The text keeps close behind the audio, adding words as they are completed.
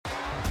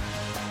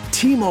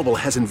T-Mobile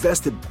has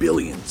invested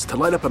billions to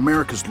light up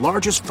America's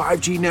largest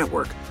 5G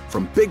network,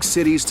 from big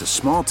cities to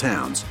small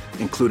towns,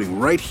 including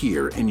right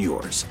here in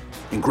yours.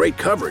 And great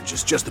coverage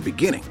is just the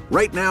beginning.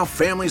 Right now,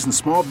 families and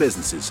small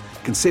businesses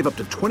can save up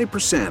to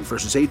 20%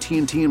 versus AT&T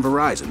and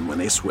Verizon when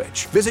they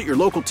switch. Visit your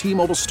local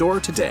T-Mobile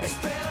store today.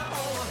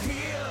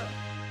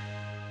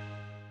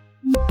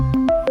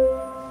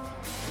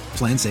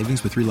 Plan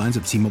savings with 3 lines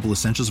of T-Mobile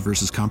Essentials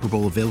versus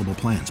comparable available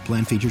plans.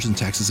 Plan features and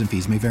taxes and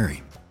fees may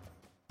vary.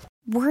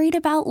 Worried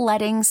about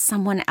letting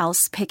someone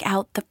else pick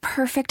out the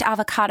perfect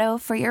avocado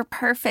for your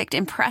perfect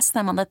impress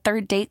them on the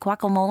third date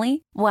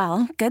guacamole?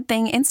 Well, good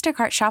thing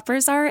Instacart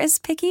shoppers are as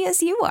picky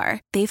as you are.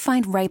 They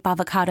find ripe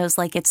avocados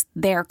like it's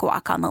their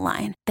guac on the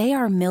line. They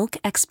are milk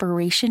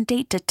expiration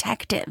date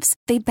detectives.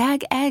 They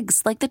bag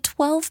eggs like the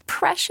 12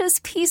 precious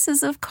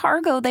pieces of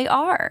cargo they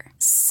are.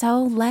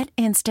 So let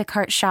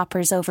Instacart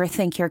shoppers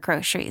overthink your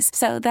groceries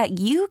so that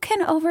you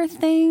can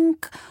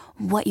overthink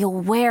what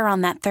you'll wear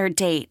on that third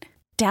date.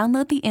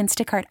 Download the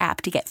Instacart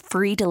app to get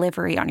free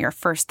delivery on your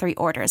first 3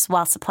 orders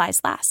while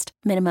supplies last.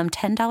 Minimum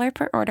 $10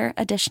 per order.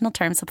 Additional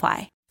terms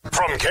apply.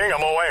 From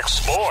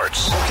KMOX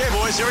Sports. Okay,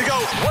 boys, here we go.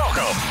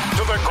 Welcome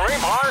to the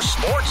Graybar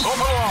Sports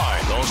Open Line.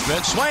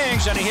 Goldschmidt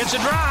swings, and he hits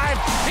a drive.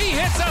 He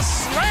hits a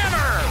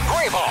slammer.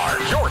 Graybar,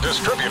 your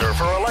distributor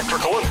for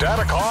electrical and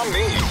datacom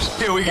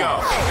needs. Here we go.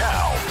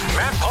 Now,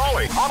 Matt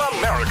Pauley on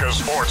America's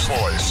Sports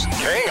Voice,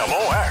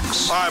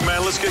 KMOX. All right,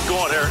 man, let's get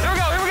going here. Here we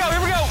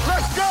go.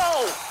 Let's go.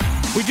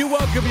 We do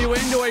welcome you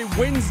into a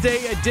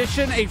Wednesday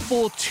edition, a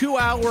full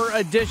 2-hour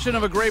edition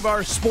of a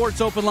Graybar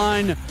Sports Open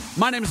Line.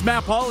 My name is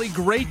Matt Pauley.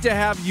 Great to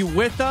have you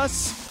with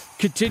us.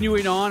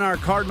 Continuing on our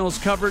Cardinals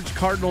coverage,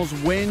 Cardinals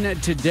win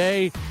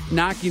today,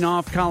 knocking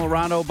off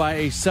Colorado by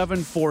a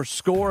 7-4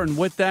 score. And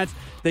with that,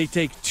 they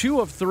take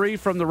 2 of 3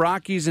 from the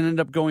Rockies and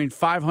end up going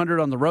 500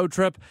 on the road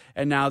trip.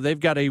 And now they've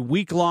got a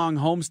week-long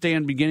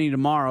homestand beginning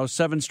tomorrow,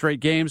 7 straight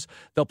games.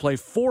 They'll play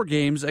 4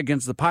 games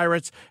against the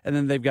Pirates, and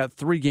then they've got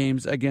 3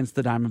 games against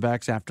the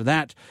Diamondbacks after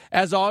that.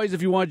 As always,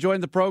 if you want to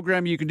join the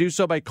program, you can do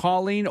so by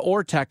calling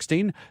or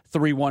texting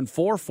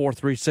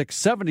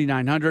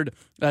 314-436-7900.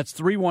 That's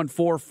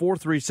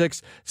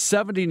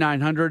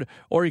 314-436-7900.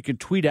 Or you can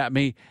tweet at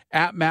me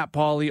at Matt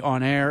Pauley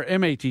on air,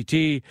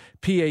 MattPauley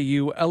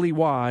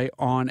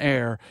on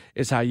air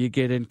is how you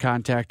get in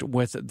contact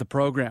with the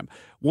program.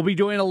 We'll be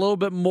doing a little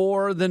bit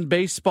more than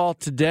baseball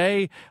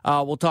today.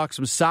 We'll talk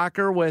some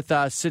soccer with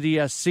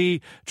City SC,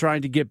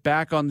 trying to get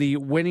back on the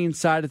winning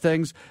side of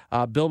things.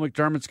 Bill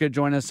McDermott's going to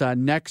join us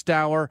next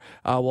hour.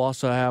 We'll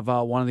also have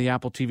one of the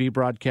Apple TV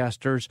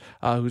broadcasters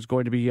who's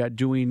going to be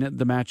doing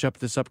the matchup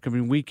this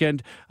upcoming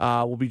weekend.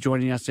 Will be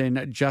joining us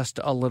in just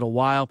a little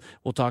while.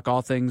 We'll talk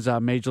all things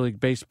Major League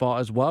Baseball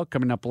as well,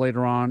 coming up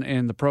later on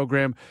in the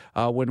program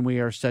when we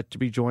are set to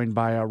be joined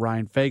by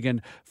Ryan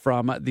Fagan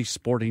from the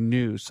Sporting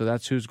News. So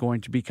that's who's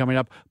going to be coming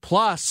up.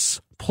 Plus,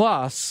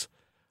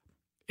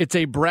 it's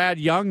a Brad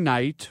Young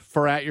night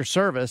for At Your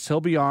Service.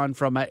 He'll be on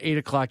from 8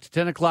 o'clock to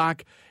 10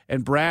 o'clock.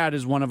 And Brad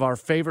is one of our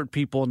favorite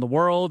people in the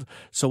world,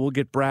 so we'll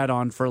get Brad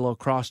on for a little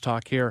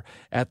crosstalk here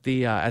at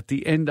the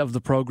end of the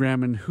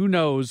program, and who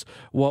knows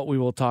what we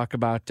will talk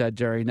about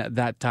during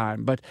that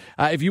time. But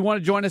if you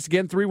want to join us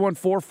again,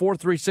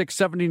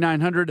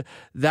 314-436-7900,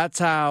 that's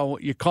how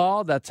you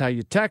call, that's how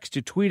you text,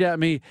 you tweet at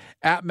me,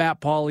 at Matt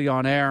Pauley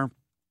on air.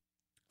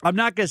 I'm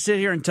not going to sit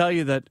here and tell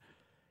you that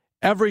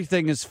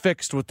everything is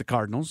fixed with the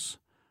Cardinals.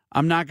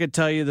 I'm not going to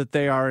tell you that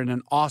they are in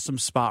an awesome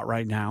spot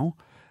right now.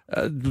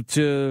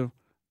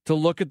 To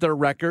look at their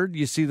record,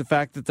 you see the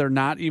fact that they're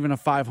not even a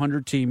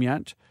 500 team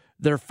yet.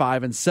 They're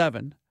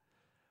 5-7.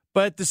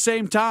 But at the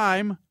same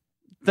time,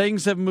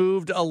 things have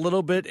moved a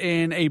little bit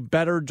in a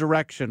better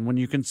direction when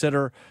you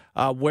consider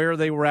where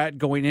they were at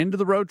going into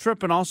the road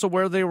trip and also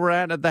where they were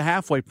at the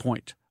halfway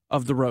point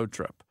of the road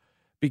trip.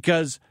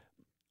 Because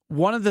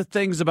one of the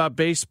things about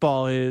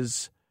baseball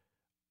is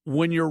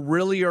when you're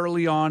really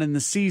early on in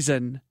the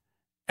season,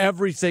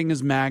 everything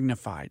is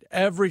magnified.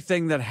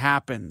 Everything that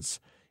happens,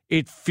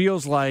 it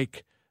feels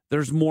like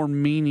there's more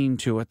meaning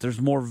to it.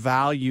 There's more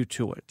value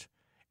to it.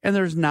 And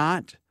there's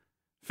not.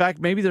 In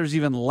fact, maybe there's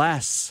even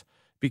less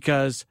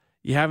because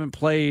you haven't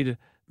played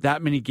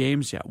that many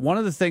games yet. One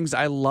of the things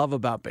I love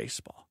about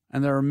baseball,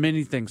 and there are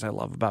many things I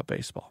love about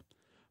baseball,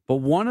 but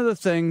one of the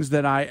things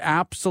that I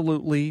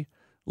absolutely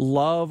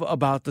love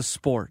about the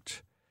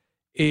sport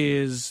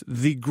is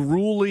the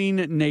grueling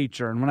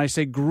nature. And when I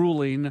say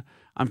grueling,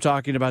 I'm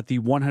talking about the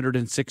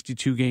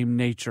 162-game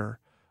nature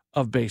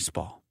of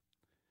baseball.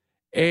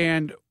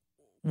 And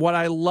what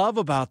I love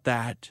about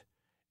that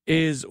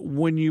is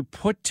when you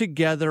put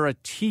together a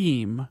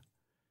team,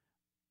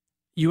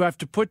 you have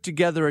to put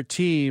together a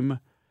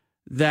team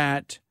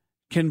that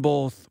can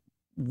both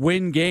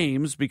win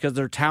games because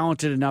they're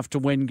talented enough to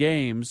win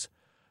games,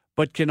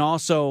 but can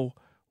also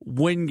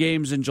win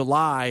games in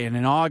July and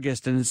in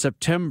August and in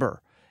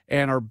September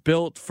and are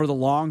built for the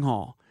long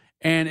haul.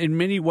 And in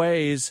many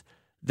ways,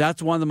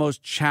 that's one of the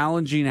most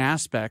challenging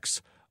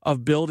aspects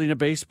of building a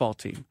baseball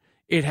team.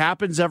 It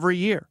happens every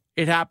year.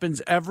 It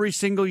happens every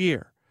single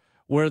year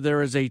where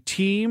there is a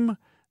team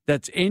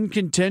that's in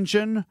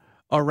contention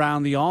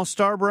around the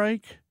All-Star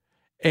break,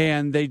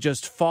 and they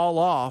just fall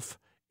off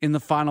in the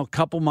final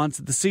couple months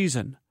of the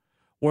season,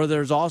 where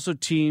there's also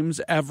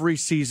teams every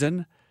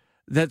season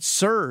that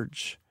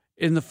surge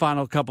in the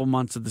final couple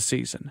months of the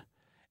season.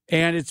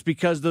 And it's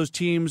because those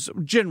teams,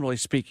 generally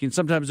speaking,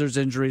 sometimes there's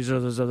injuries or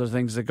there's other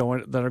things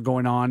that are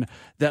going on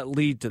that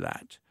lead to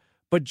that.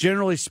 But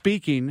generally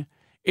speaking,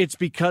 it's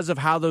because of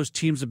how those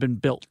teams have been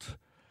built,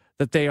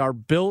 that they are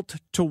built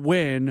to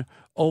win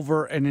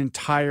over an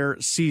entire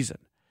season.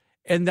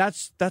 And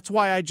that's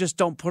why I just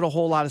don't put a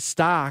whole lot of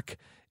stock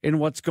in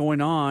what's going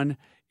on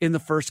in the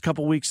first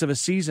couple weeks of a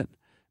season,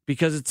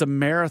 because it's a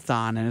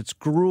marathon and it's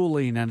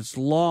grueling and it's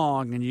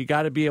long, and you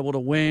got to be able to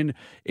win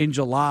in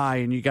July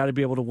and you got to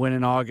be able to win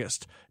in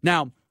August.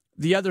 Now,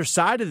 the other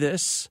side of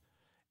this,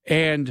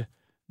 and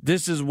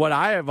this is what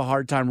I have a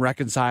hard time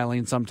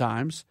reconciling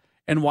sometimes,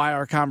 and why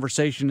our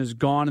conversation has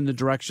gone in the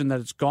direction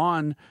that it's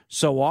gone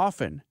so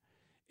often,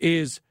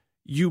 is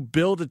you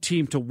build a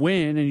team to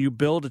win, and you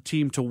build a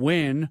team to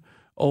win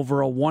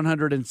over a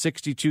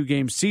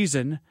 162-game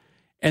season,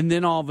 and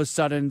then all of a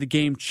sudden the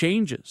game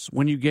changes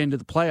when you get into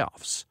the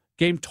playoffs.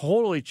 Game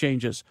totally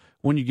changes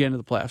when you get into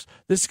the playoffs.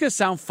 This is going to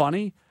sound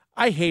funny.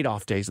 I hate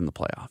off days in the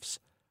playoffs.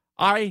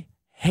 I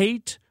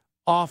hate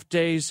off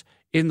days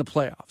in the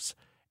playoffs.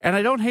 And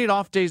I don't hate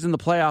off days in the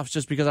playoffs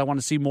just because I want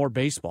to see more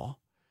baseball.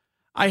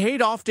 I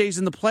hate off days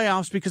in the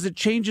playoffs because it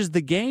changes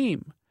the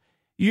game.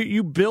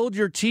 You build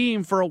your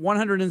team for a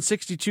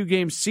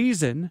 162-game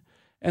season,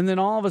 and then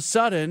all of a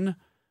sudden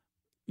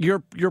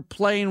you're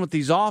playing with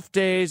these off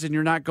days, and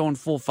you're not going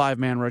full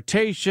 5-man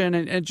rotation,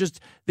 and just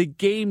the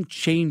game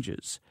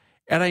changes.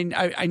 And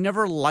I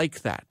never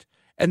like that.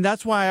 And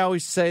that's why I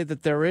always say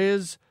that there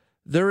is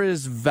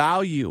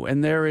value,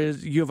 and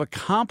you have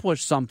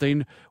accomplished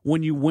something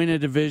when you win a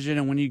division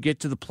and when you get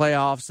to the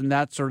playoffs and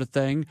that sort of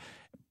thing.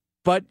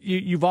 But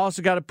you've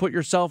also got to put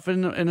yourself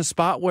in a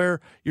spot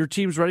where your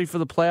team's ready for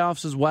the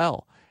playoffs as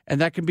well.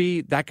 And that can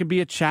be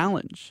a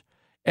challenge.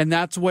 And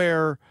that's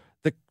where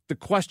the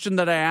question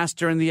that I asked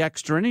during the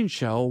extra inning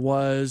show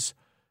was,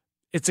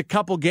 it's a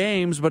couple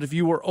games, but if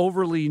you were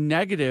overly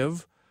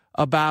negative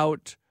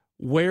about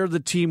where the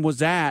team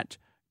was at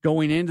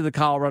going into the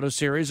Colorado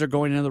series or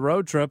going into the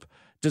road trip,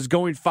 does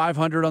going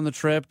 500 on the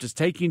trip, does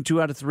taking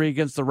 2 out of 3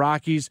 against the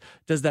Rockies,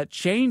 does that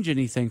change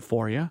anything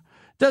for you?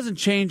 Doesn't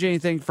change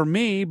anything for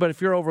me, but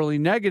if you're overly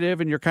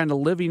negative and you're kind of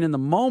living in the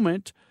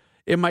moment,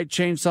 it might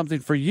change something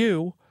for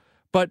you.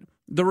 But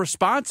the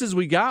responses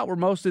we got were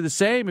mostly the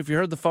same. If you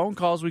heard the phone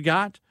calls we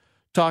got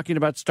talking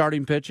about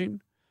starting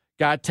pitching,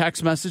 got a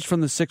text message from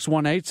the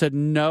 618, said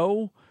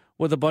no,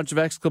 with a bunch of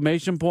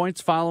exclamation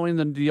points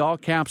following the all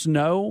caps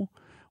no.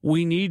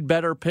 We need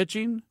better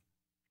pitching.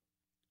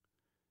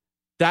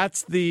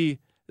 That's their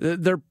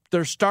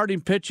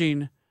starting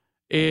pitching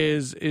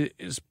is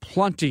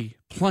plenty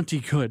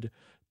good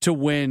to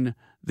win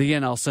the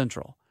NL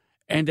Central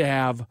and to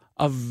have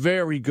a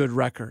very good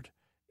record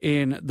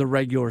in the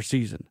regular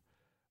season.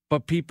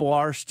 But people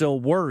are still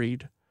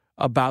worried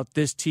about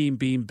this team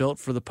being built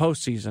for the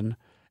postseason,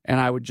 and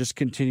I would just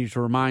continue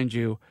to remind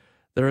you,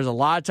 there is a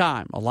lot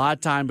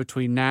of time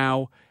between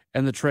now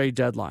and the trade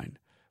deadline.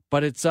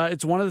 But it's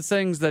one of the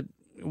things that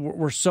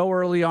we're so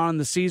early on in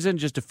the season.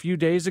 Just a few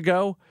days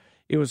ago,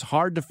 it was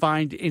hard to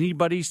find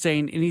anybody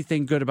saying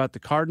anything good about the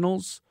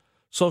Cardinals.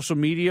 Social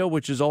media,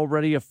 which is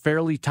already a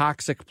fairly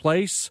toxic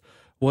place,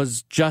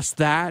 was just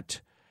that.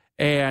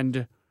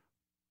 And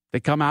they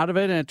come out of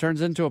it, and it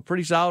turns into a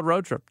pretty solid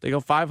road trip. They go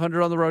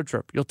 500 on the road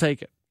trip. You'll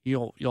take it.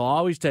 You'll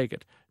always take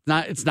it.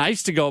 It's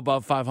nice to go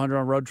above 500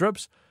 on road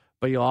trips,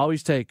 but you'll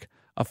always take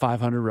a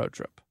 500 road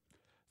trip.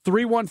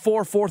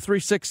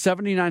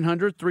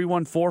 314-436-7900,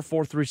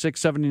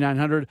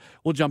 314-436-7900.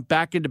 We'll jump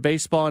back into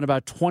baseball in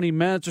about 20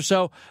 minutes or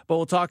so, but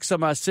we'll talk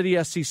some City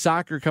SC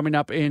soccer coming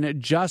up in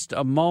just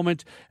a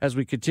moment as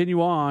we continue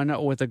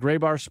on with the Gray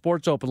Bar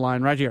Sports Open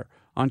Line right here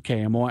on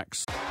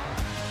KMOX.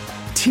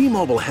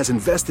 T-Mobile has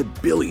invested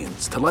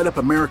billions to light up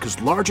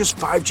America's largest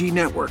 5G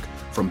network,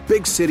 from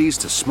big cities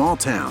to small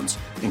towns,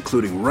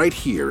 including right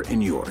here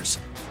in yours.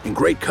 And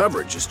great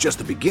coverage is just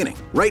the beginning.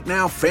 Right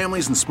now,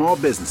 families and small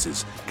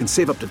businesses can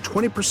save up to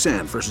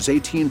 20% versus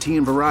AT&T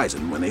and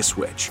Verizon when they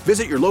switch.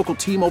 Visit your local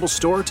T-Mobile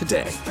store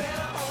today.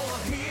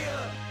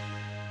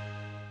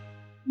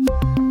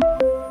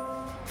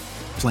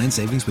 Plan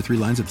savings with 3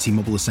 lines of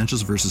T-Mobile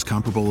Essentials versus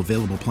comparable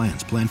available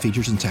plans. Plan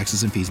features and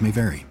taxes and fees may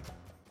vary.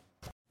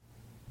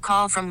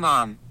 Call from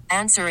mom.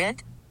 Answer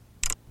it.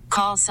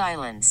 Call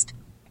silenced.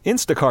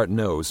 Instacart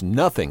knows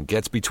nothing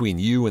gets between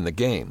you and the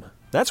game.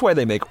 That's why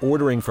they make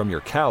ordering from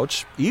your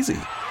couch easy.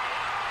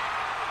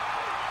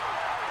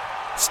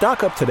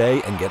 Stock up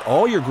today and get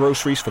all your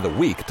groceries for the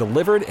week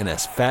delivered in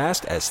as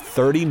fast as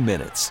 30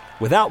 minutes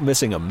without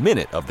missing a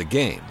minute of the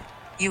game.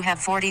 You have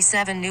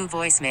 47 new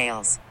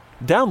voicemails.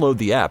 Download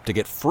the app to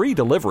get free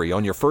delivery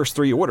on your first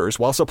 3 orders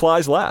while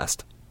supplies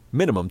last.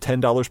 Minimum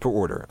 $10 per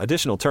order.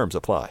 Additional terms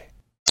apply.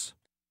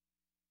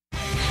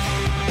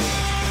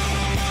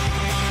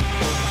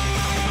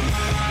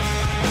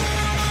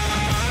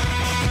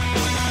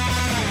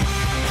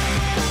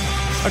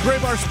 A Gray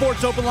Bar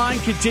Sports Open Line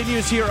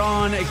continues here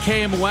on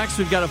KMOX.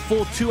 We've got a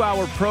full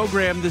 2-hour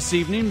program this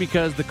evening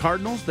because the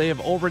Cardinals, they have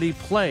already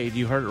played.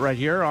 You heard it right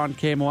here on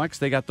KMOX.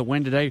 They got the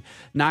win today,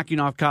 knocking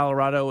off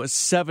Colorado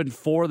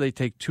 7-4. They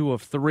take 2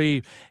 of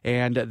 3,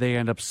 and they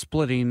end up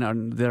splitting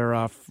on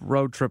their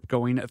road trip,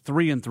 going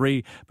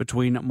 3-3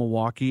 between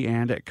Milwaukee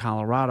and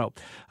Colorado.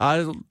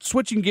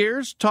 Switching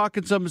gears,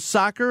 talking some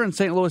soccer in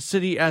St. Louis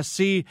City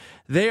SC.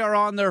 They are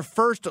on their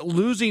first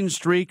losing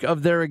streak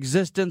of their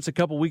existence. A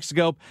couple weeks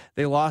ago,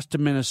 they lost to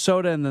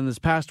Minnesota, and then this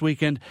past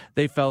weekend,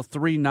 they fell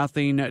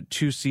 3-0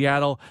 to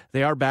Seattle.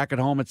 They are back at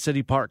home at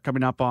City Park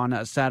coming up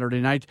on Saturday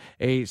night,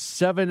 a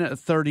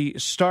 7:30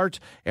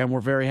 start, and we're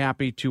very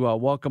happy to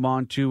welcome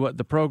on to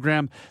the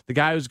program the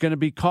guy who's going to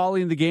be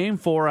calling the game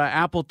for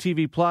Apple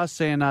TV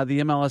Plus and the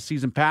MLS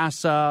Season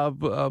Pass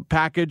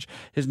package.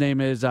 His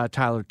name is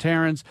Tyler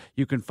Terens.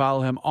 You can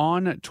follow him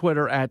on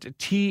Twitter at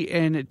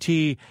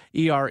TNTERENS.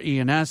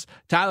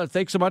 Tyler,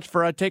 thanks so much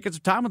for taking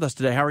some time with us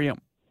today. How are you?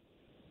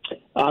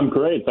 I'm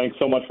great. Thanks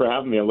so much for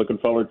having me. I'm looking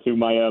forward to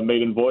my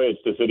maiden voyage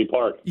to City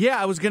Park. Yeah,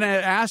 I was going to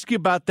ask you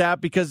about that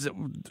because,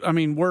 I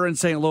mean, we're in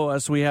St.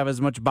 Louis. We have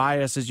as much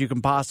bias as you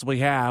can possibly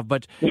have,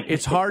 but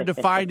it's hard to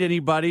find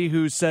anybody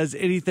who says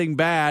anything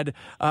bad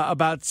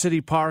about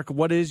City Park.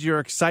 What is your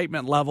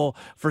excitement level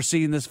for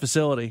seeing this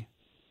facility?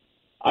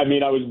 I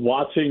mean, I was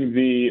watching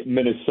the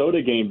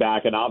Minnesota game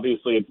back, and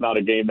obviously it's not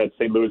a game that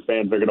St. Louis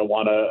fans are going to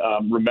want to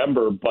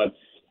remember, but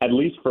at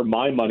least for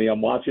my money,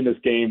 I'm watching this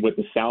game with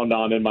the sound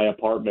on in my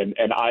apartment,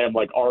 and I am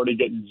like already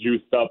getting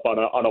juiced up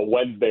on a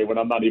Wednesday when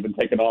I'm not even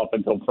taking off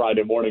until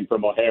Friday morning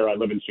from O'Hare. I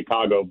live in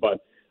Chicago,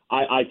 but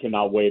I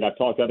cannot wait. I've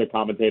talked to other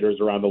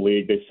commentators around the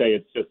league. They say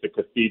it's just a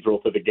cathedral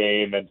to the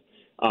game, and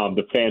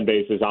the fan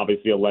base is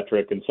obviously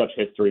electric and such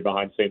history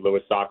behind St.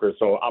 Louis soccer.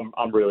 So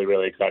I'm really,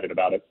 really excited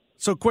about it.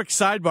 So quick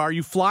sidebar, are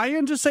you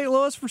flying to St.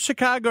 Louis from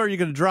Chicago, or are you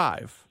going to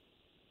drive?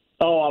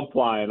 Oh, I'm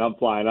flying.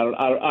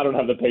 I don't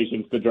have the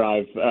patience to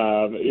drive,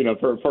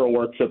 for a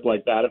work trip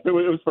like that. If it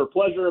was for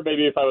pleasure,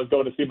 maybe if I was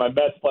going to see my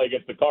Mets play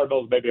against the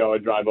Cardinals, maybe I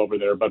would drive over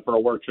there. But for a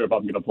work trip,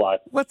 I'm going to fly.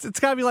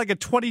 It's got to be like a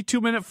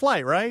 22-minute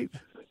flight, right?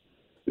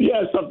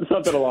 Yeah,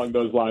 something along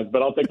those lines.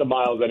 But I'll take the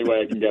miles any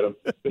way I can get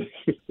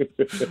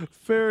them.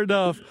 Fair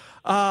enough.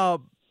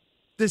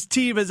 This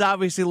team has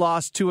obviously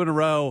lost 2 in a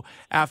row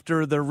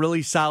after their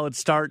really solid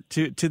start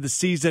to the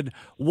season.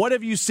 What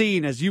have you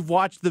seen as you've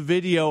watched the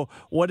video?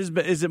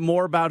 Is it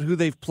more about who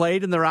they've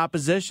played in their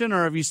opposition,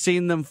 or have you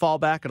seen them fall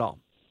back at all?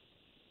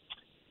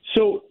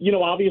 So,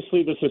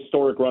 obviously this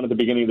historic run at the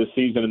beginning of the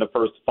season in the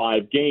first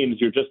 5 games,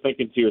 you're just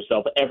thinking to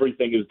yourself,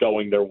 everything is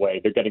going their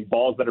way. They're getting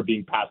balls that are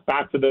being passed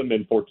back to them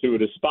in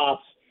fortuitous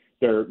spots.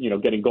 They're,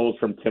 getting goals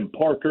from Tim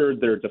Parker.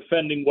 They're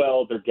defending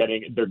well. They're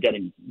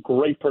getting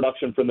great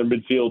production from their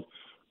midfield.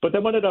 But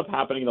then what ended up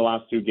happening in the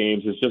last 2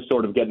 games is just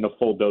sort of getting a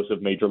full dose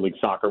of Major League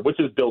Soccer, which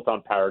is built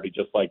on parity,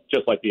 just like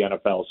the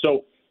NFL.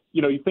 So,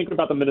 you think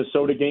about the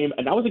Minnesota game,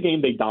 and that was a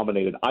game they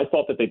dominated. I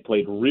thought that they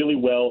played really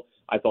well.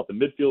 I thought the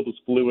midfield was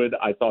fluid.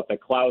 I thought that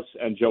Klaus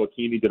and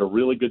Joachimi did a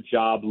really good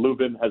job.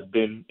 Lubin has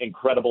been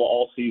incredible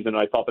all season.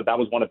 I thought that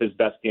was one of his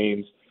best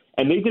games.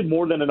 And they did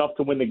more than enough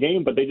to win the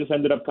game, but they just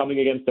ended up coming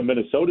against a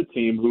Minnesota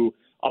team who,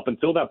 up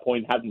until that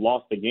point, hadn't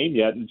lost the game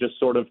yet and just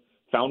sort of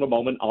found a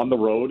moment on the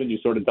road, and you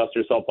sort of dust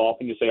yourself off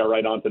and you say, all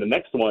right, on to the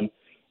next one.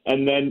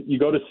 And then you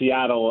go to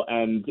Seattle,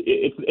 and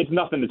it's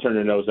nothing to turn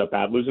your nose up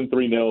at. Losing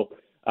 3-0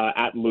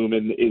 at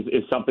Lumen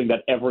is something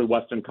that every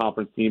Western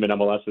Conference team in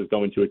MLS is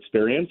going to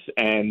experience.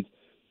 And,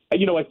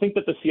 I think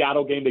that the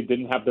Seattle game, they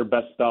didn't have their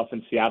best stuff,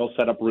 and Seattle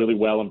set up really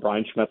well, and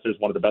Brian Schmetzer is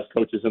one of the best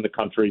coaches in the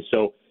country.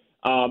 So,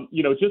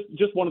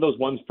 just one of those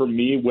ones for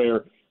me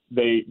where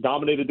they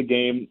dominated the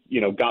game,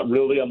 got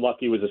really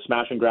unlucky. It was a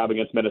smash and grab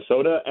against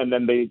Minnesota, and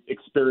then they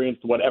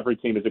experienced what every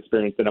team has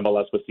experienced in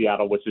MLS with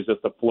Seattle, which is just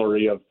a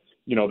flurry of,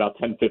 about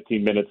 10,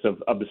 15 minutes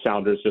of the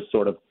Sounders just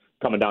sort of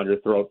coming down your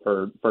throat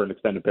for an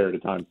extended period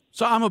of time.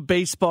 So I'm a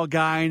baseball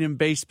guy, and in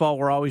baseball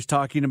we're always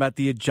talking about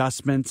the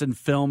adjustments, and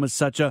film is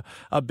such a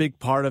big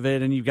part of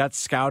it, and you've got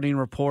scouting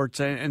reports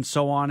and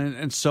so on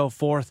and so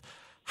forth.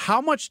 How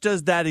much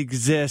does that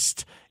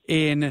exist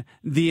in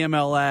the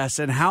MLS,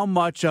 and how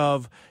much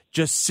of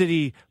just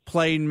City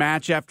playing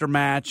match after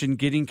match and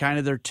getting kind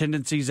of their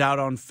tendencies out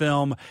on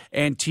film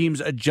and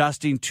teams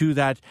adjusting to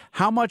that,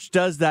 how much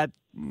does that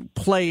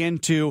play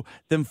into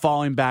them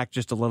falling back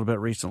just a little bit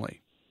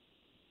recently?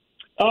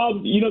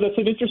 That's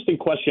an interesting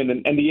question.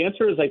 And the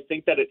answer is I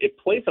think that it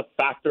plays a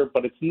factor,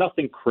 but it's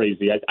nothing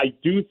crazy. I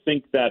do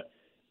think that,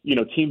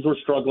 teams were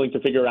struggling to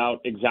figure out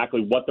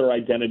exactly what their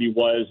identity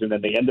was, and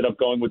then they ended up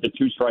going with the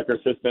 2-striker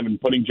system and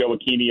putting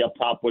Joachimi up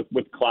top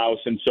with Klaus.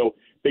 And so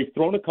they've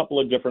thrown a couple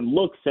of different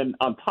looks. And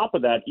on top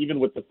of that, even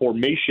with the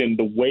formation,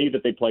 the way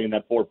that they play in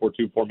that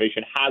 4-4-2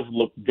 formation has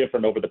looked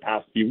different over the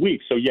past few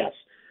weeks. So, yes,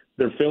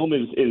 their film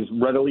is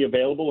readily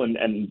available,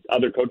 and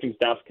other coaching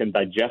staffs can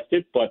digest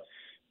it. But,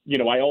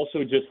 I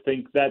also just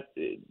think that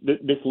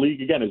this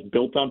league, again, is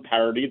built on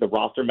parity. The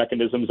roster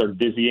mechanisms are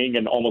dizzying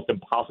and almost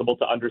impossible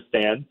to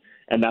understand.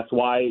 And that's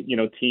why,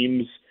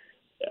 teams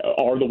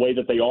are the way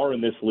that they are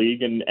in this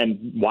league and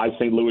why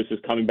St. Louis is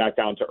coming back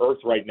down to earth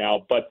right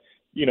now. But,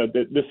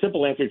 the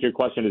simple answer to your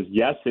question is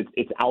yes,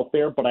 it's out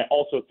there, but I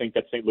also think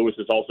that St. Louis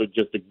is also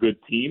just a good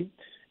team.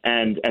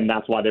 And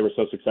that's why they were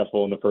so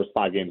successful in the first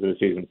 5 games of the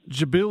season.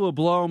 Jabril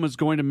Blom is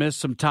going to miss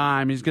some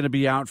time. He's going to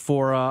be out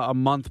for a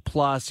month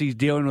plus. He's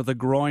dealing with a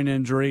groin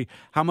injury.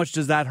 How much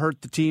does that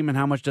hurt the team, and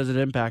how much does it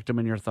impact him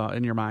in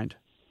your mind?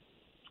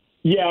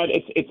 Yeah,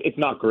 it's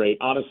not great.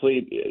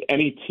 Honestly,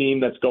 any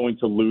team that's going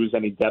to lose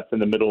any depth in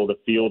the middle of the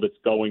field, it's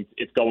going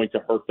to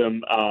hurt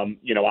them.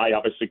 I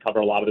obviously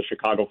cover a lot of the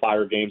Chicago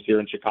Fire games here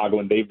in Chicago,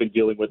 and they've been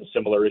dealing with a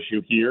similar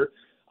issue here.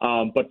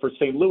 But for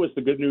St. Louis,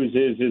 the good news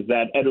is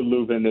that Edu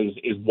Leuven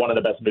is one of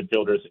the best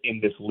midfielders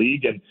in this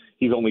league, and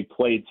he's only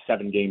played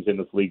 7 games in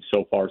this league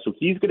so far. So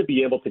he's going to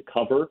be able to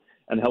cover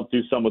and help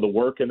do some of the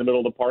work in the middle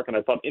of the park. And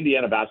I thought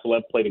Indiana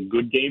Vassilev played a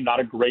good game, not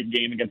a great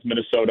game against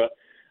Minnesota.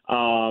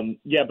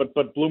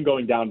 But Bloom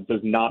going down does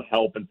not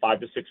help, and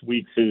 5 to 6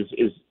 weeks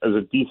is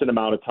a decent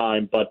amount of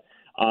time. But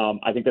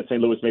I think that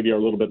St. Louis maybe are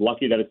a little bit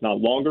lucky that it's not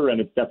longer,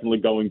 and it's definitely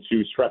going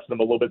to stretch them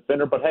a little bit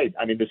thinner. But, hey,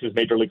 I mean, this is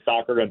Major League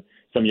Soccer, and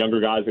some younger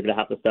guys are going to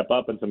have to step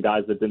up, and some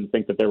guys that didn't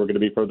think that they were going to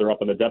be further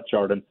up on the depth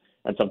chart, and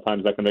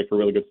sometimes that can make for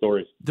really good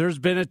stories. There's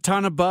been a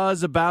ton of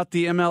buzz about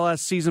the MLS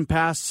Season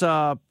Pass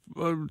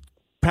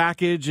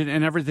package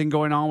and everything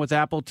going on with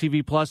Apple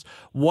TV Plus.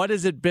 What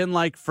has it been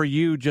like for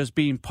you just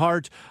being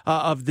part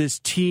of this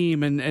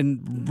team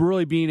and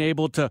really being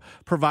able to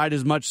provide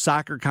as much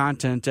soccer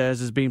content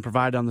as is being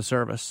provided on the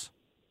service?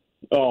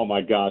 Oh, my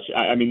gosh.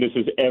 I mean, this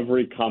is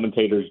every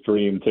commentator's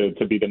dream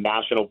to be the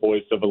national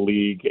voice of a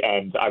league.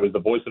 And I was the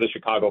voice of the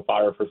Chicago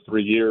Fire for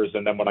 3 years.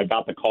 And then when I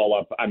got the call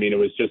up, I mean,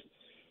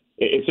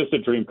 it's just a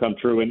dream come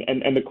true.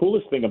 And the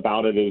coolest thing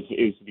about it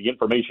is the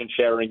information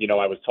sharing.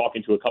 I was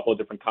talking to a couple of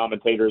different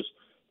commentators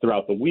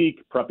throughout the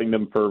week, prepping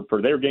them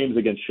for their games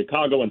against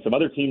Chicago and some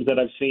other teams that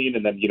I've seen.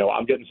 And then,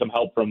 I'm getting some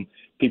help from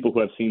people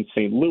who have seen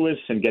St. Louis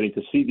and getting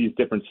to see these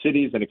different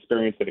cities and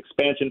experience an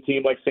expansion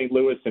team like St.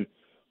 Louis, and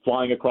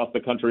flying across the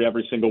country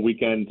every single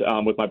weekend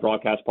with my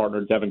broadcast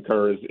partner, Devin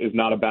Kerr, is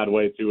not a bad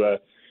way to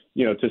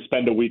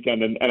spend a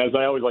weekend. And as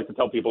I always like to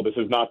tell people, this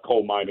is not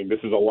coal mining. This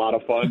is a lot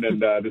of fun,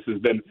 and this has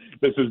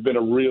been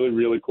a really,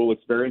 really cool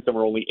experience, and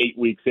we're only 8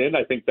 weeks in.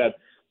 I think that,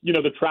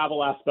 the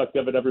travel aspect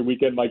of it every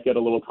weekend might get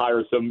a little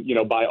tiresome,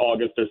 by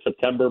August or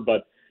September,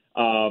 but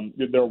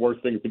there are worse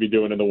things to be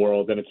doing in the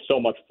world, and it's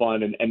so much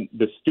fun. And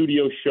the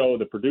studio show,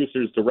 the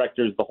producers,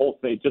 directors, the whole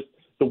thing, just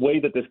the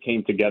way that this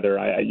came together,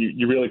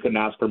 you really couldn't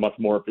ask for much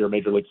more if you're a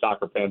Major League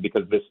Soccer fan,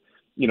 because this,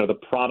 the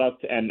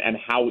product and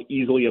how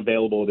easily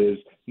available it is,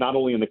 not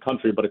only in the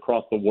country but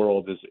across the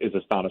world, is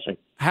astonishing.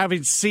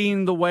 Having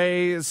seen the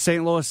way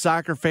St. Louis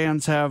soccer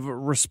fans have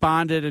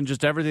responded and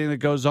just everything that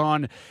goes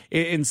on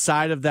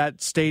inside of that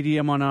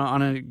stadium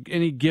on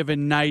any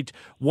given night,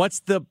 what's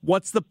the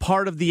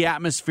part of the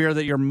atmosphere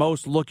that you're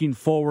most looking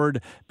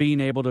forward being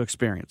able to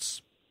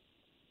experience?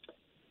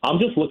 I'm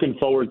just looking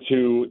forward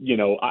to,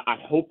 I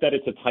hope that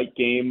it's a tight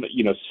game,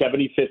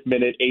 75th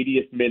minute,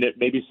 80th minute.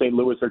 Maybe St.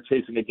 Louis are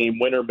chasing a game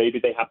winner. Maybe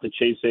they have to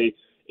chase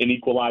an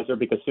equalizer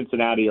because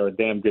Cincinnati are a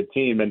damn good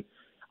team. And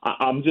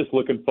I'm just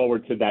looking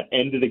forward to that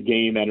end of the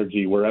game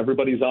energy where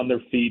everybody's on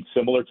their feet,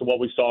 similar to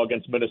what we saw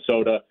against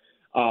Minnesota.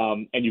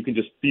 And you can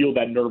just feel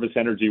that nervous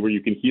energy where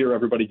you can hear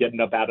everybody getting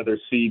up out of their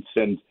seats.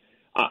 And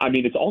I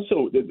mean, it's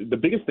also the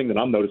biggest thing that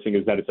I'm noticing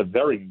is that it's a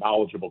very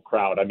knowledgeable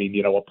crowd. I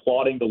mean,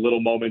 applauding the little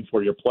moments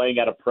where you're playing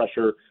out of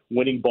pressure,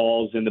 winning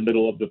balls in the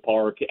middle of the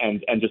park,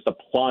 and just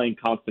applying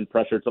constant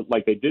pressure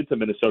like they did to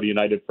Minnesota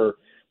United for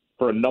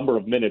a number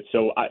of minutes.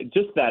 So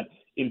just that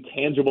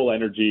intangible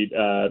energy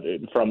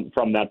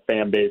from that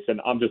fan base, and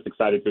I'm just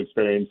excited to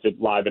experience it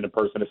live and in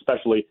person,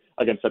 especially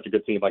against such a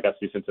good team like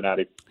FC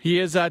Cincinnati. He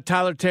is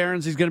Tyler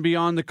Terens. He's going to be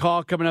on the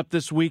call coming up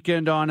this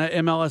weekend on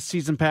MLS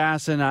Season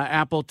Pass and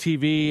Apple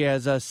TV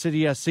as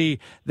City SC.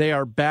 They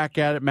are back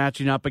at it,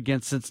 matching up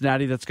against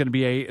Cincinnati. That's going to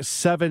be a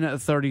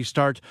 7:30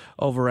 start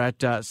over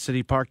at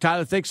City Park.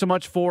 Tyler, thanks so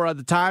much for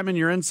the time and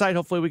your insight.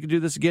 Hopefully we can do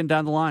this again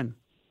down the line.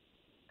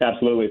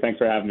 Absolutely. Thanks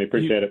for having me.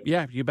 Appreciate it.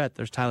 Yeah, you bet.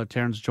 There's Tyler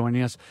Terens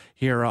joining us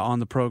here on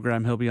the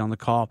program. He'll be on the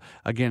call.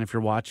 Again, if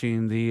you're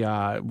watching the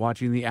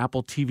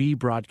Apple TV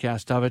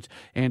broadcast of it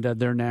and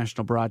their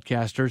national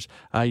broadcasters,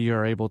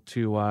 you're able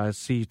to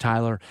see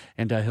Tyler,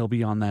 and he'll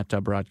be on that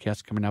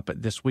broadcast coming up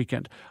this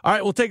weekend. All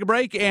right, we'll take a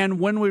break, and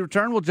when we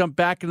return, we'll jump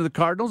back into the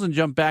Cardinals and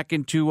jump back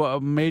into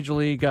Major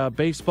League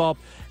Baseball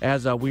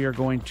as we are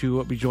going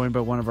to be joined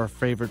by one of our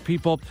favorite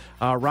people.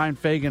 Ryan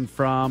Fagan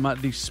from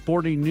the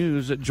Sporting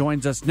News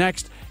joins us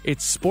next.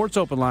 It's Sports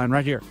Open Line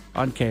right here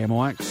on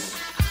KMOX.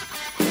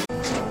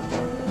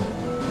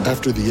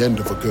 After the end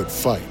of a good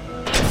fight,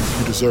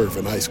 you deserve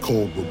an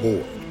ice-cold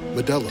reward.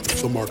 Modelo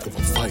is the mark of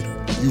a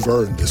fighter. You've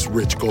earned this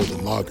rich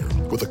golden lager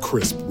with a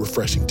crisp,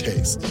 refreshing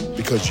taste.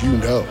 Because you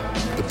know,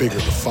 the bigger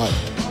the fight,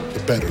 the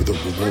better the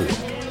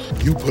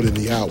reward. You put in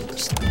the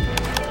hours,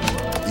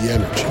 the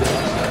energy,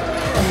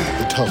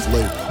 the tough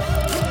labor.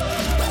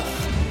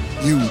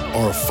 You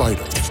are a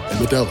fighter, and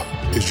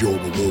Modelo is your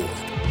reward.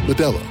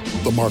 Modelo,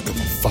 the mark of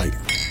a fighter.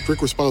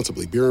 Drink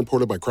responsibly. Beer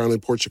imported by Crown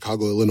Imports,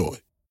 Chicago, Illinois.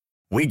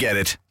 We get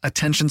it.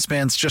 Attention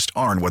spans just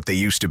aren't what they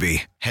used to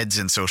be. Heads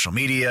in social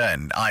media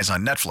and eyes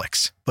on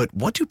Netflix. But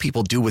what do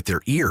people do with their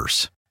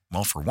ears?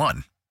 Well, for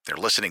one, they're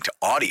listening to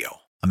audio.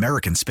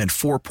 Americans spend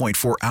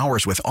 4.4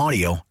 hours with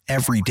audio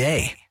every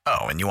day. Oh,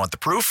 and you want the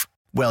proof?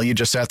 Well, you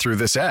just sat through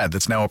this ad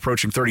that's now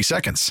approaching 30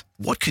 seconds.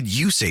 What could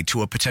you say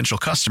to a potential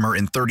customer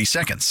in 30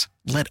 seconds?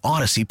 Let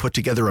Audacy put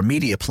together a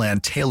media plan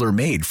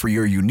tailor-made for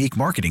your unique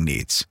marketing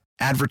needs.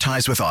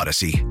 Advertise with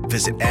Audacy.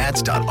 Visit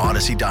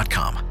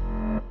ads.audacy.com.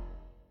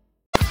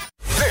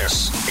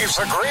 This is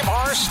the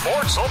Graybar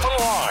Sports Open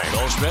Line.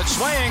 Goldschmidt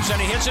swings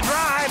and he hits a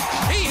drive.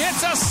 He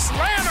hits a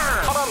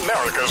slammer. On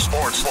America's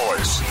Sports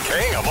Voice,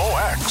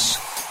 KMOX.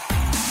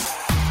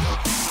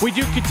 We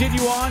do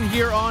continue on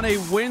here on a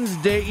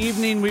Wednesday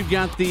evening. We've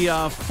got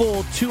the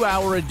full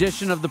 2-hour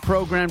edition of the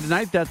program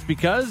tonight. That's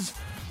because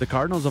the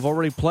Cardinals have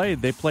already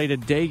played. They played a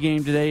day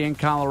game today in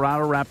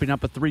Colorado, wrapping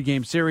up a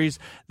 3-game series.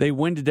 They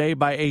win today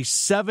by a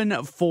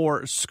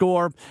 7-4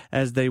 score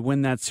as they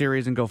win that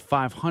series and go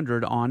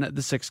 500 on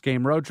the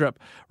 6-game road trip.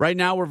 Right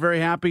now, we're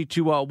very happy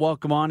to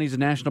welcome on. He's a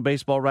national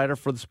baseball writer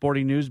for the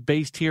Sporting News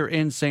based here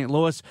in St.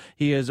 Louis.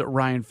 He is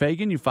Ryan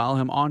Fagan. You follow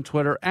him on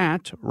Twitter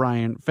at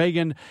Ryan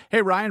Fagan.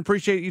 Hey, Ryan,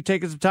 appreciate you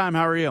taking some time.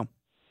 How are you?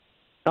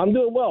 I'm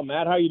doing well,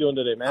 Matt. How are you doing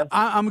today, man?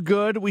 I'm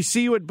good. We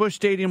see you at Busch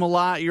Stadium a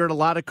lot. You're at a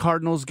lot of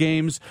Cardinals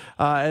games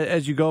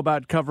as you go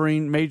about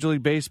covering Major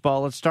League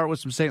Baseball. Let's start with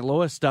some St.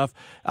 Louis stuff.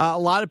 A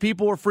lot of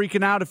people were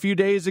freaking out a few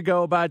days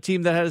ago about a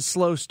team that had a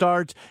slow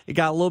start. It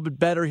got a little bit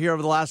better here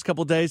over the last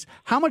couple of days.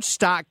 How much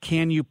stock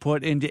can you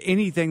put into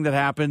anything that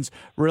happens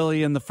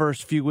really in the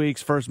first few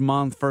weeks, first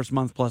month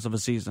plus of a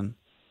season?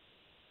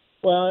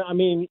 Well, I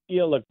mean,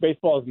 look,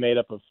 baseball is made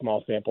up of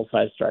small sample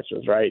size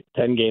stretches, right?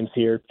 10 games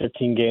here,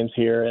 15 games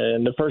here.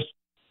 And the first,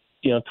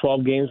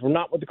 12 games were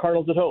not what the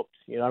Cardinals had hoped.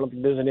 I don't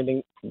think there's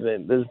anything,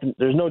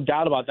 there's no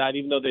doubt about that,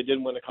 even though they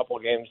did win a couple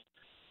of games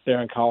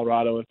there in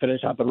Colorado and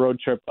finish out the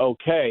road trip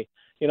okay.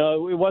 It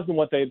wasn't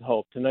what they'd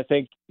hoped. And I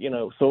think,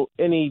 so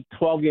any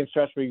 12-game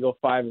stretch where you go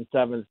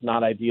 5-7 is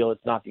not ideal.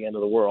 It's not the end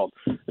of the world,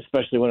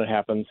 especially when it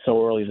happens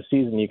so early in the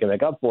season, you can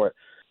make up for it.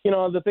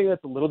 The thing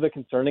that's a little bit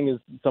concerning is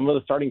some of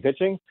the starting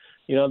pitching,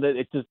 that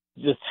it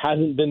just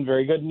hasn't been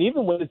very good. And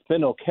even when it's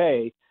been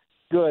okay,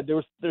 good,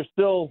 there's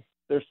still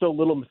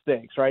little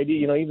mistakes, right?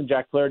 Even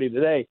Jack Flaherty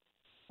today,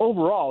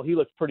 overall, he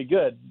looks pretty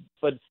good,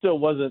 but it still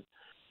wasn't,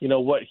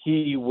 what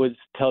he would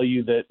tell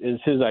you that is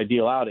his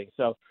ideal outing.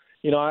 So,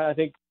 I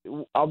think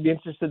I'll be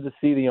interested to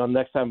see,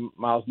 next time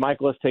Miles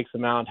Michaelis takes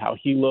him out, how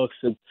he looks.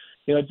 And,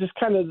 just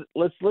kind of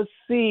let's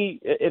see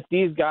if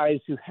these guys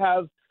who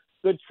have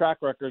good track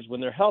records when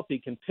they're healthy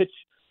can pitch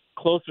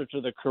closer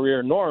to the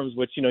career norms,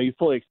 which you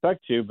fully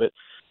expect to. But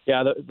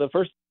yeah, the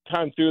first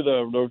time through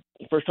the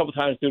first couple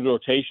times through the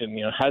rotation,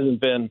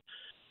 hasn't been,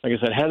 like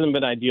I said, hasn't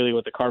been ideally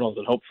what the Cardinals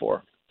had hoped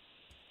for.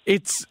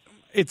 It's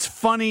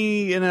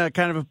funny in a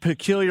kind of a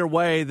peculiar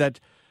way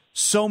that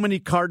so many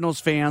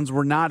Cardinals fans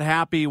were not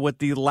happy with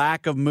the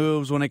lack of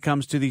moves when it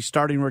comes to the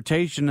starting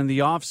rotation in the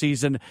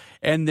offseason.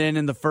 And then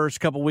in the first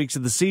couple weeks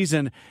of the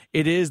season,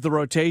 it is the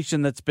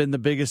rotation that's been the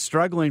biggest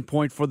struggling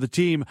point for the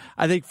team.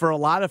 I think for a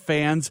lot of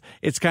fans,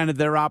 it's kind of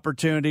their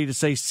opportunity to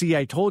say, see,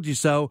 I told you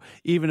so,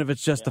 even if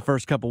it's just the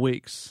first couple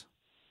weeks.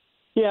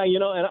 Yeah,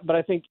 but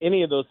I think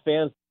any of those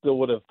fans still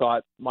would have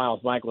thought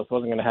Miles Michaelis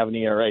wasn't going to have an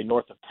ERA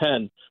north of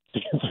 10 to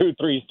get through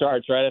 3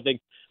 starts, right? I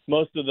think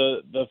most of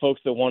the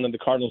folks that wanted the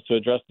Cardinals to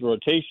address the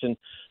rotation,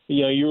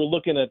 you were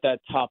looking at that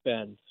top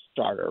end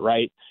starter,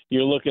 right?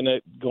 You're looking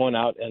at going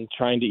out and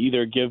trying to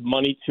either give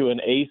money to an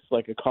ace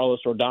like a Carlos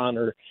Rodon,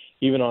 or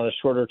even on a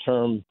shorter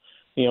term,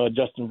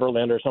 Justin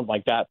Verlander or something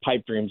like that,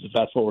 pipe dreams, if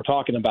that's what we're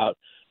talking about.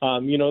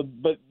 But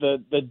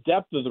the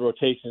depth of the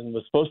rotation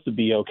was supposed to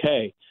be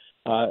okay,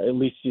 at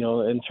least,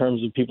 in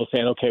terms of people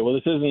saying, okay, well,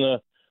 this isn't a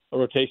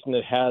rotation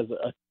that has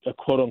a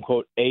quote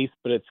unquote ace,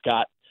 but it's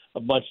got a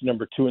bunch of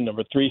number 2 and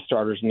number 3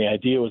 starters, and the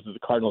idea was that the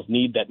Cardinals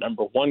need that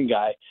number 1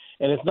 guy.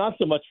 And it's not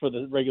so much for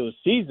the regular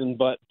season,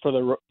 but for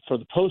the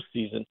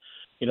postseason.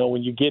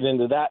 When you get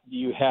into that,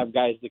 you have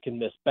guys that can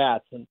miss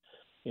bats, and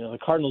the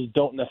Cardinals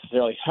don't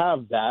necessarily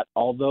have that,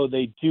 although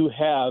they do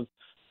have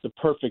the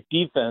perfect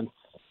defense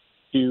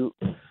to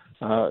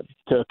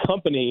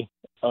accompany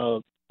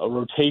a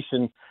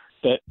rotation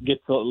that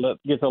gets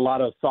a lot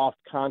of soft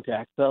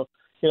contact. So,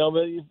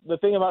 but the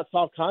thing about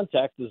soft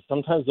contact is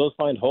sometimes those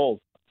find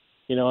holes.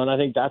 And I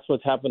think that's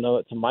what's happened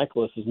to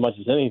Michaelis as much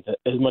as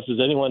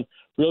anyone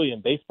really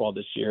in baseball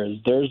this year. Is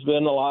there have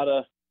been a lot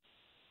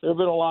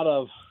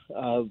of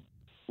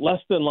less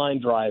than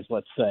line drives,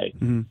 let's say.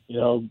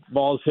 Mm-hmm.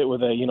 Balls hit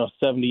with a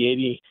 70,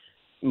 80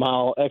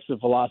 mile exit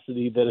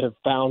velocity that have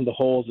found the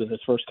holes in his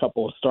first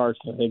couple of starts.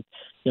 And I think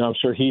I'm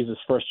sure he's as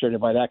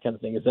frustrated by that kind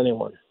of thing as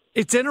anyone.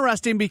 It's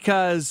interesting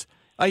because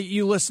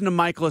you listen to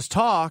Michaelis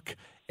talk,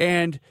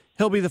 and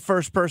he'll be the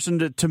first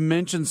person to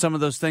mention some of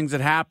those things that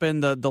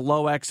happen, the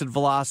low exit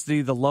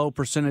velocity, the low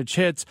percentage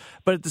hits.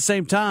 But at the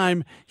same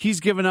time, he's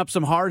given up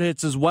some hard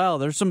hits as well.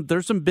 There's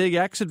some big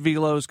exit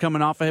velos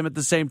coming off of him at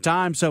the same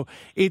time. So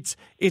it's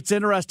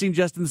interesting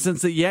just in the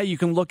sense that, yeah, you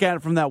can look at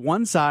it from that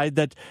one side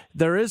that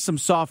there is some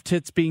soft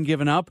hits being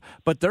given up,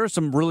 but there are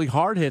some really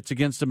hard hits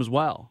against him as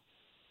well.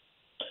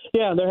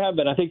 Yeah, there have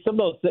been. I think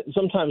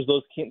sometimes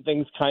those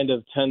things kind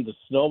of tend to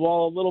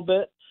snowball a little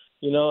bit.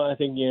 I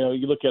think,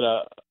 you look at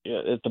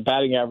the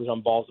batting average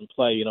on balls in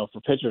play,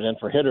 for pitchers and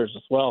for hitters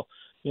as well.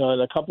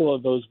 And a couple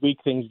of those weak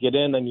things get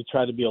in, and you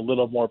try to be a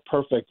little more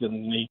perfect,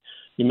 and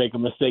you make a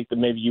mistake that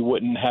maybe you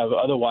wouldn't have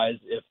otherwise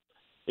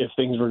if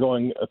things were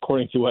going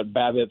according to what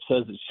BABIP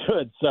says it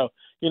should. So,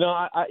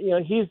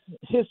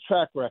 his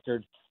track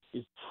record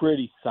is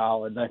pretty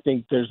solid, and I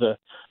think there's a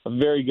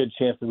very good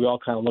chance that we all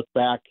kind of look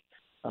back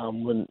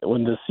when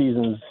the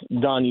season's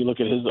done. You look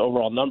at his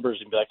overall numbers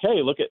and be like,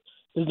 hey, look at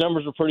his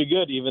numbers were pretty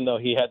good, even though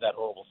he had that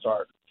horrible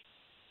start.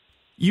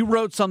 You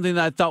wrote something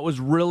that I thought was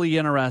really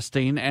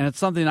interesting, and it's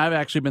something I've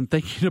actually been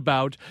thinking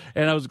about,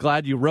 and I was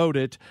glad you wrote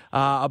it,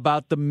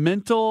 about the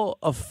mental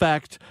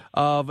effect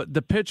of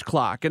the pitch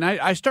clock. And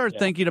I started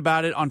thinking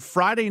about it on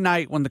Friday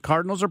night when the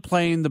Cardinals are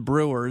playing the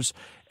Brewers.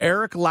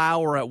 Eric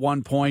Lauer at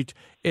one point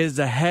is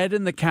ahead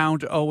in the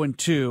count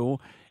 0-2,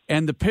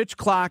 and the pitch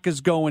clock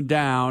is going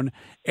down,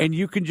 and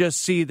you can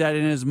just see that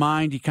in his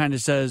mind he kind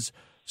of says,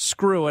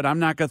 screw it, I'm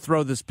not going to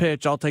throw this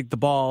pitch. I'll take the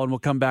ball and we'll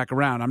come back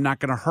around. I'm not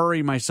going to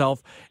hurry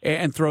myself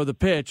and throw the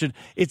pitch. And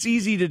it's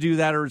easy to do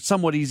that, or it's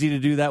somewhat easy to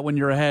do that when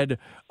you're ahead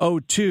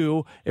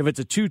 0-2. If it's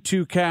a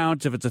 2-2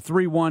 count, if it's a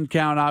 3-1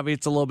 count, obviously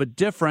it's a little bit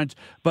different.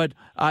 But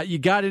you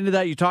got into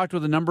that. You talked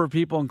with a number of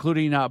people,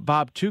 including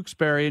Bob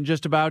Tewksbury, and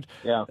just about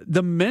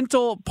the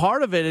mental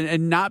part of it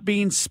and not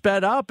being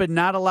sped up and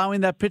not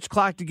allowing that pitch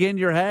clock to get in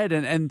your head.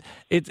 And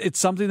it's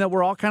something that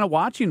we're all kind of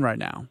watching right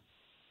now.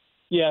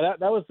 Yeah,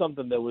 that was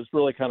something that was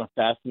really kind of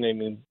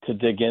fascinating to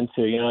dig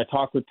into. I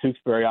talked with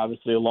Tewksbury,